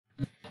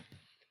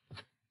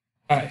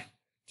Hi,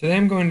 today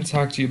I'm going to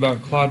talk to you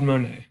about Claude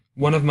Monet,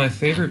 one of my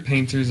favorite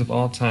painters of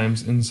all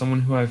times and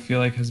someone who I feel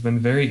like has been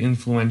very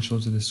influential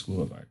to the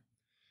School of Art.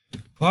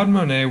 Claude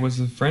Monet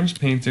was a French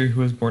painter who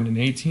was born in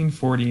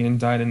 1840 and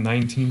died in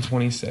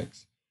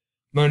 1926.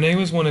 Monet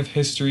was one of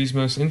history's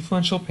most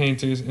influential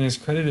painters and is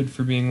credited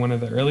for being one of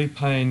the early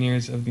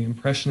pioneers of the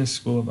Impressionist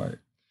School of Art.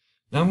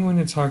 Now I'm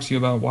going to talk to you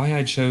about why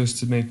I chose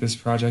to make this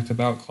project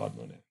about Claude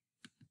Monet.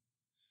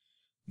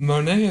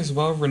 Monet is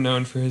well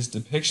renowned for his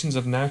depictions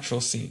of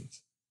natural scenes.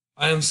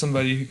 I am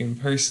somebody who can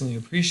personally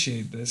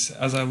appreciate this,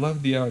 as I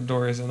love the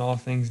outdoors and all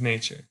things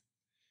nature.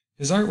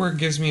 His artwork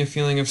gives me a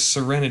feeling of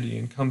serenity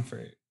and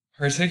comfort,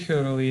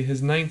 particularly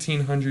his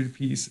 1900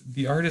 piece,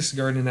 The Artist's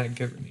Garden at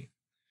Giverny.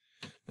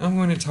 Now I'm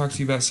going to talk to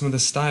you about some of the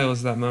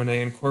styles that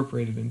Monet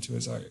incorporated into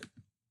his art.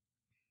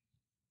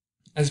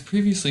 As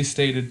previously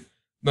stated,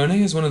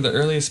 Monet is one of the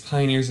earliest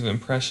pioneers of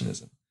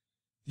Impressionism.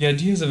 The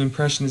ideas of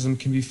Impressionism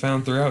can be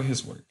found throughout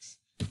his works,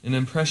 and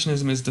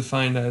Impressionism is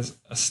defined as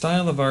a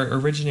style of art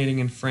originating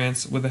in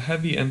France with a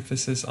heavy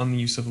emphasis on the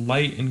use of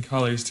light and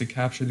colors to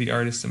capture the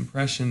artist's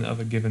impression of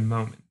a given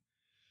moment.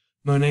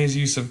 Monet's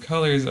use of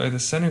colors are the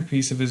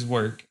centerpiece of his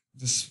work,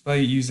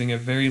 despite using a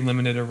very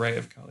limited array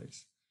of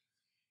colors.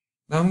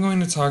 Now I'm going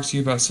to talk to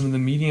you about some of the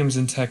mediums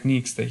and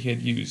techniques that he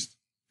had used.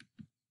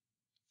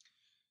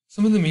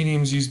 Some of the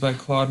mediums used by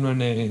Claude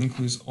Monet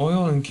include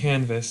oil and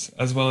canvas,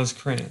 as well as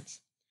crayons.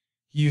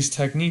 He used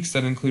techniques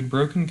that include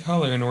broken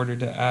color in order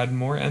to add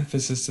more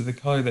emphasis to the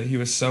color that he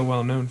was so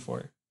well known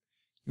for.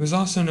 He was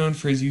also known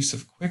for his use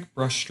of quick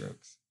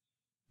brushstrokes.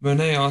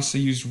 Monet also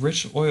used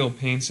rich oil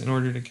paints in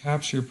order to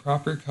capture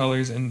proper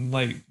colors and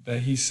light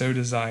that he so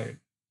desired.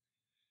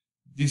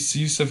 This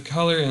use of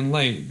color and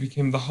light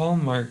became the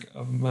hallmark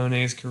of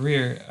Monet's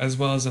career, as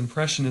well as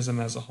Impressionism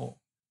as a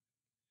whole.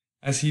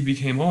 As he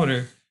became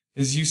older,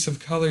 his use of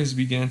colors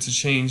began to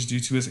change due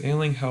to his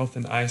ailing health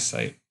and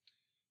eyesight.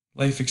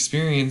 Life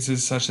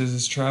experiences such as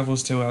his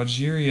travels to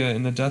Algeria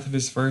and the death of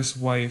his first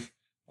wife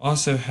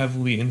also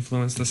heavily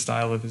influenced the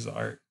style of his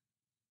art.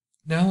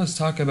 Now let's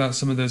talk about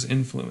some of those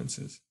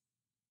influences.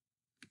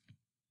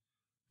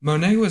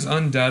 Monet was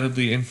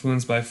undoubtedly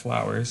influenced by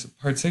flowers,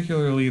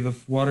 particularly the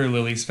water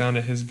lilies found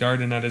at his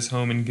garden at his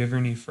home in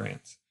Giverny,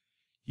 France.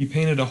 He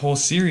painted a whole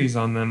series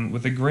on them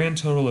with a grand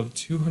total of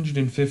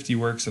 250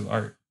 works of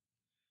art.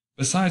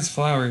 Besides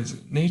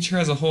flowers, nature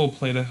as a whole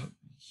played a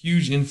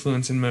huge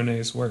influence in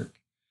Monet's work.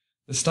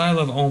 The style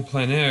of en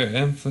plein air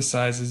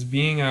emphasizes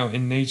being out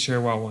in nature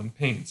while one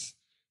paints.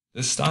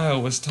 This style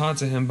was taught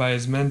to him by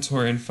his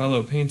mentor and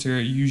fellow painter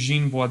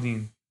Eugène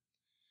Bourdin.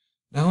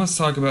 Now let's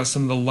talk about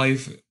some of the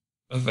life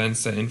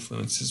events that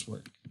influenced his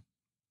work.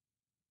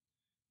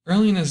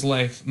 Early in his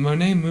life,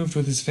 Monet moved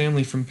with his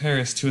family from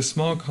Paris to a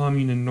small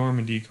commune in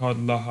Normandy called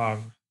Le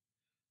Havre.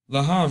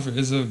 Le Havre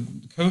is a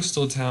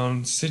coastal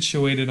town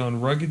situated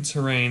on rugged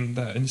terrain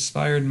that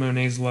inspired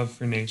Monet's love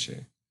for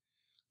nature.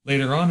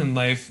 Later on in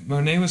life,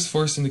 Monet was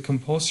forced into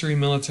compulsory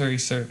military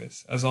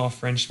service, as all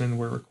Frenchmen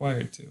were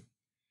required to.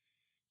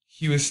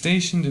 He was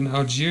stationed in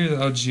Algiers,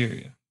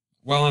 Algeria.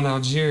 While in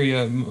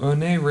Algeria,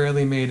 Monet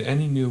rarely made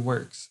any new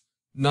works,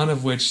 none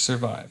of which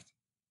survived.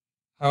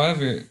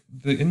 However,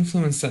 the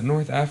influence that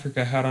North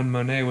Africa had on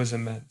Monet was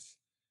immense.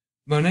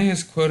 Monet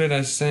is quoted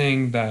as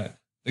saying that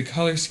the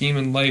color scheme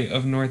and light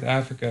of North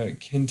Africa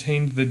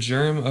contained the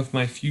germ of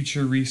my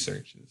future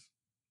researches.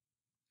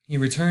 He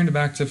returned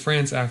back to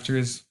France after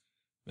his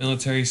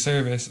military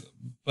service,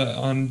 but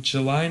on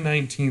July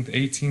 19,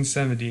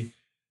 1870,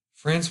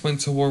 France went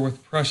to war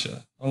with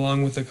Prussia,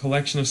 along with a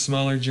collection of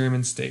smaller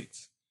German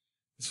states.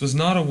 This was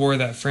not a war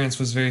that France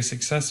was very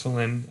successful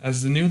in,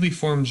 as the newly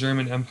formed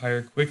German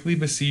Empire quickly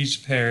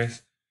besieged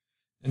Paris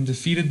and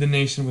defeated the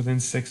nation within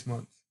 6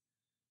 months.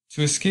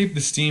 To escape the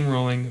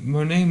steamrolling,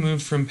 Monet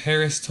moved from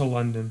Paris to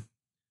London.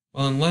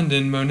 While in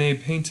London, Monet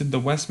painted the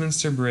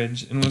Westminster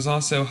Bridge and was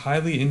also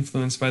highly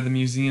influenced by the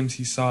museums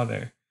he saw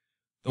there.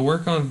 The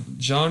work on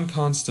John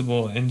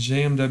Constable and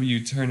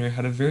J.M.W. Turner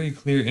had a very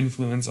clear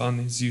influence on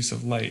his use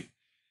of light.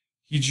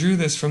 He drew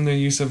this from their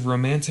use of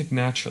romantic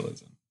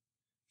naturalism.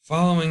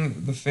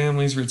 Following the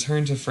family's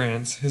return to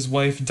France, his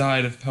wife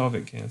died of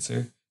pelvic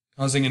cancer,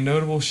 causing a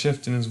notable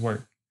shift in his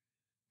work.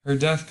 Her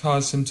death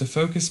caused him to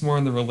focus more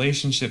on the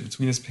relationship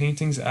between his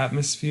painting's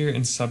atmosphere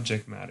and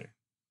subject matter.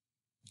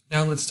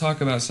 Now let's talk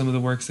about some of the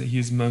works that he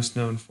is most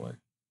known for.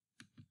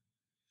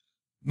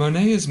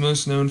 Monet is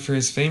most known for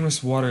his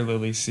famous water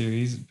lily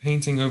series,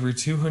 painting over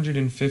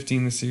 250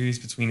 in the series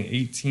between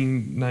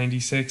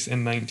 1896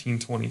 and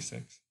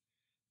 1926.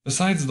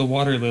 Besides the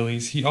water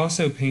lilies, he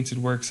also painted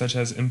works such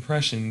as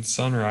Impression,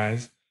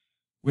 Sunrise,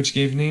 which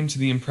gave name to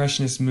the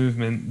Impressionist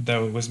movement,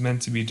 though it was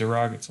meant to be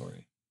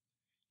derogatory.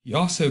 He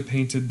also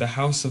painted the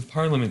House of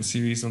Parliament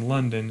series in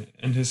London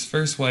and his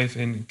first wife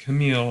in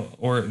Camille,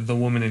 or The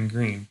Woman in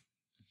Green.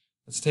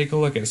 Let's take a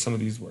look at some of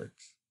these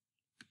works.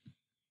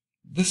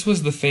 This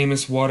was the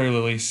famous water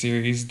lily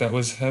series that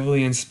was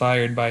heavily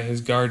inspired by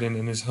his garden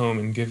and his home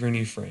in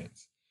Giverny,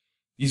 France.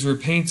 These were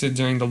painted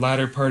during the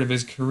latter part of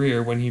his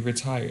career when he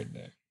retired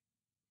there.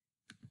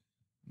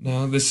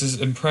 Now, this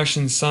is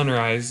Impression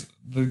Sunrise.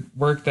 the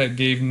work that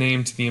gave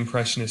name to the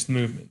Impressionist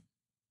movement.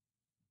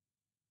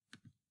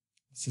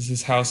 This is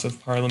his House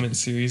of Parliament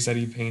series that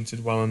he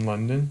painted while in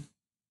London.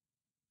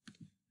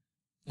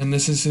 And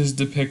this is his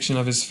depiction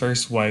of his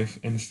first wife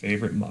and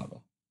favorite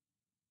model.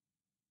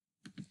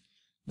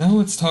 Now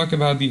let's talk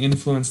about the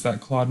influence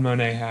that Claude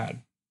Monet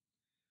had.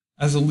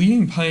 As a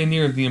leading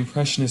pioneer of the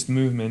Impressionist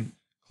movement,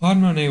 Claude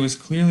Monet was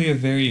clearly a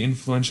very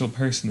influential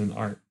person in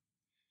art.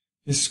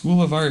 His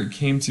school of art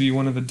came to be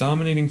one of the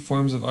dominating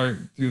forms of art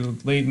through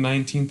the late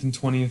 19th and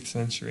 20th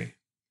century.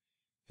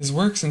 His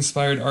works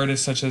inspired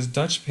artists such as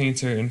Dutch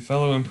painter and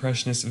fellow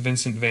Impressionist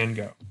Vincent van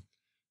Gogh.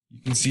 You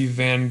can see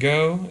Van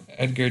Gogh,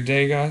 Edgar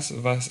Degas,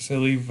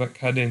 Vasily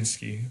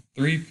Kandinsky,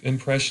 3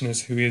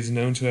 Impressionists who he is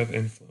known to have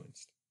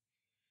influenced.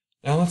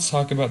 Now let's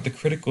talk about the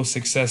critical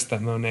success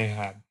that Monet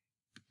had.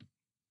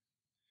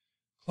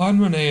 Claude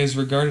Monet is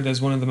regarded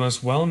as one of the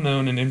most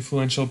well-known and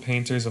influential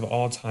painters of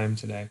all time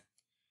today.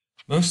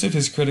 Most of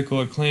his critical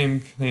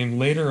acclaim came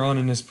later on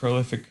in his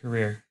prolific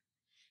career.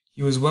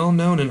 He was well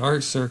known in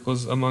art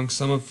circles among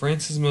some of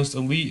France's most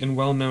elite and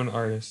well-known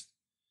artists.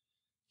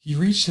 He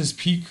reached his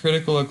peak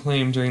critical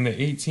acclaim during the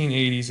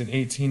 1880s and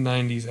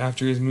 1890s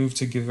after his move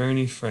to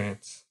Giverny,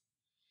 France.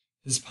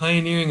 His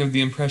pioneering of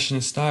the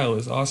Impressionist style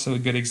is also a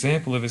good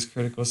example of his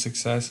critical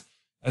success,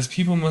 as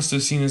people must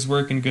have seen his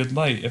work in good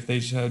light if they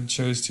had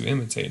chose to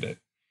imitate it.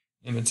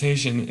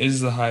 Imitation is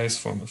the highest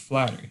form of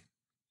flattery.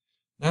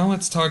 Now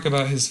let's talk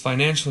about his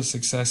financial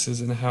successes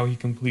and how he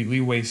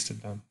completely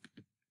wasted them.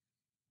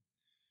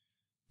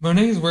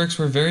 Monet's works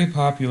were very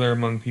popular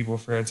among people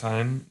for a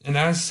time, and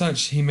as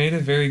such, he made a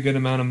very good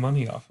amount of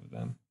money off of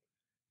them.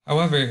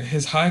 However,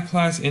 his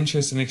high-class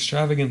interest and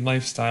extravagant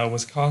lifestyle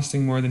was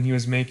costing more than he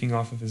was making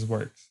off of his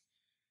works.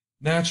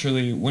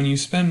 Naturally, when you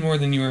spend more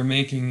than you are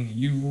making,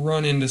 you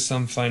run into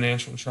some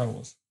financial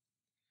troubles.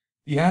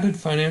 The added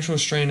financial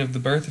strain of the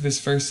birth of his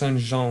first son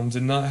Jean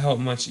did not help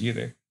much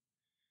either.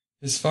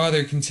 His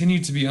father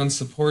continued to be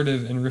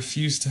unsupportive and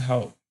refused to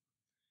help.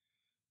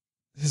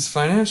 His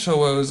financial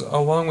woes,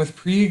 along with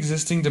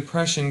pre-existing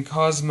depression,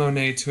 caused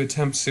Monet to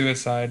attempt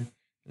suicide.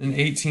 In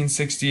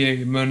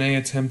 1868, Monet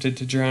attempted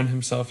to drown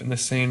himself in the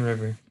Seine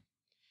River.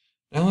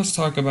 Now let's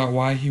talk about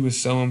why he was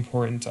so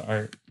important to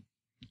art.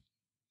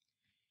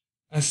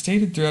 As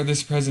stated throughout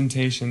this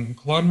presentation,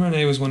 Claude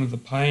Monet was one of the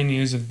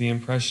pioneers of the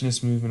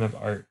Impressionist movement of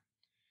art.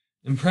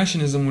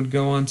 Impressionism would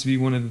go on to be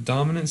one of the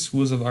dominant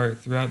schools of art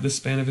throughout the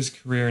span of his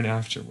career and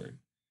afterward.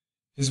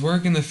 His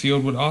work in the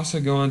field would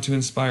also go on to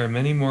inspire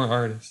many more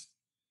artists.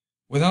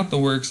 Without the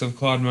works of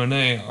Claude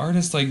Monet,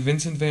 artists like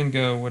Vincent van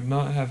Gogh would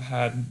not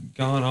have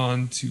gone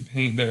on to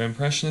paint their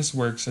Impressionist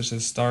works such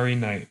as Starry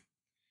Night.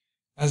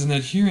 As an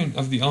adherent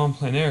of the en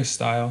plein air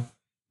style,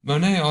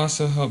 Monet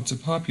also helped to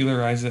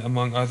popularize it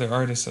among other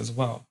artists as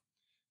well.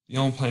 The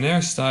en plein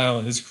air style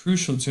is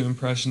crucial to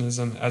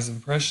Impressionism, as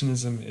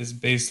Impressionism is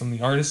based on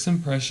the artist's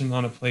impression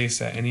on a place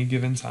at any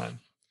given time.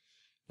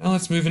 Now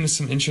let's move into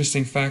some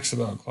interesting facts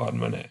about Claude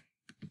Monet.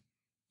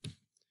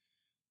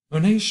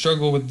 Monet's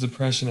struggle with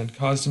depression had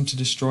caused him to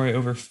destroy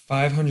over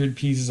 500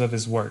 pieces of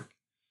his work.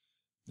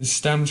 This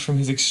stemmed from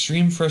his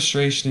extreme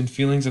frustration and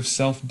feelings of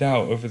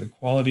self-doubt over the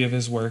quality of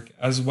his work,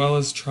 as well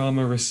as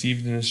trauma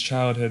received in his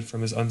childhood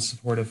from his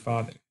unsupportive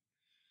father.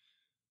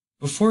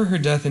 Before her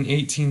death in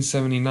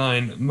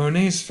 1879,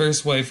 Monet's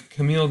first wife,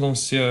 Camille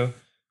Dancieux,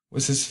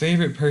 was his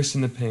favorite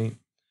person to paint.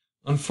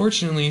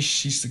 Unfortunately,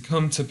 she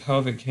succumbed to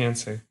pelvic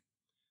cancer.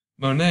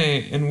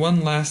 Monet, in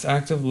one last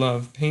act of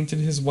love, painted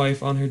his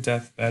wife on her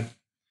deathbed.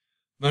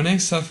 Monet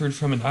suffered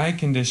from an eye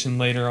condition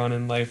later on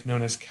in life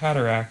known as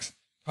cataracts,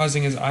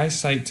 causing his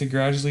eyesight to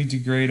gradually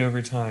degrade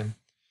over time.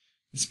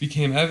 This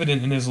became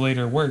evident in his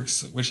later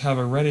works, which have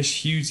a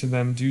reddish hue to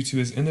them due to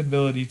his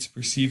inability to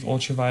perceive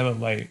ultraviolet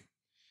light.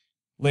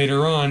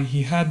 Later on,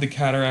 he had the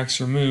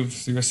cataracts removed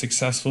through a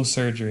successful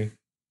surgery.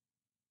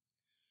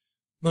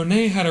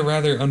 Monet had a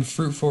rather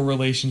unfruitful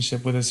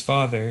relationship with his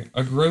father,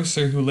 a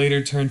grocer who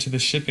later turned to the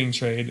shipping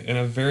trade in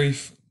a very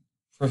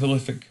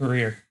prolific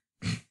career.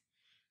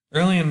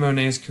 Early in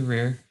Monet's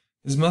career,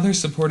 his mother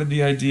supported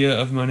the idea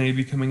of Monet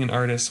becoming an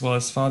artist while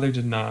his father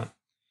did not.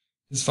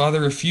 His father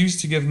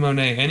refused to give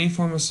Monet any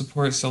form of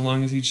support so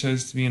long as he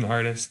chose to be an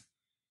artist.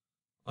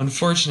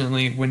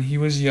 Unfortunately, when he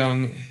was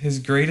young, his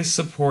greatest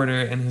supporter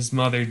and his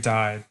mother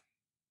died.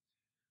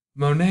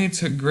 Monet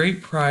took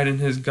great pride in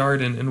his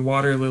garden and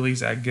water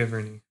lilies at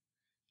Giverny.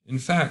 In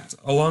fact,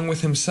 along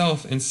with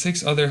himself and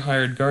 6 other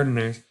hired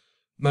gardeners,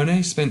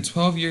 Monet spent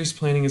 12 years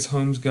planting his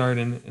home's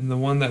garden, and the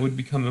one that would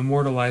become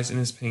immortalized in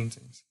his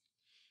paintings.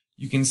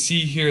 You can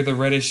see here the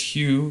reddish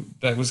hue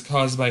that was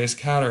caused by his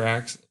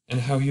cataracts,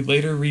 and how he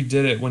later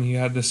redid it when he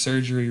had the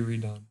surgery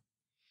redone.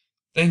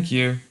 Thank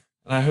you,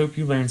 and I hope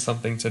you learned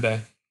something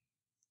today.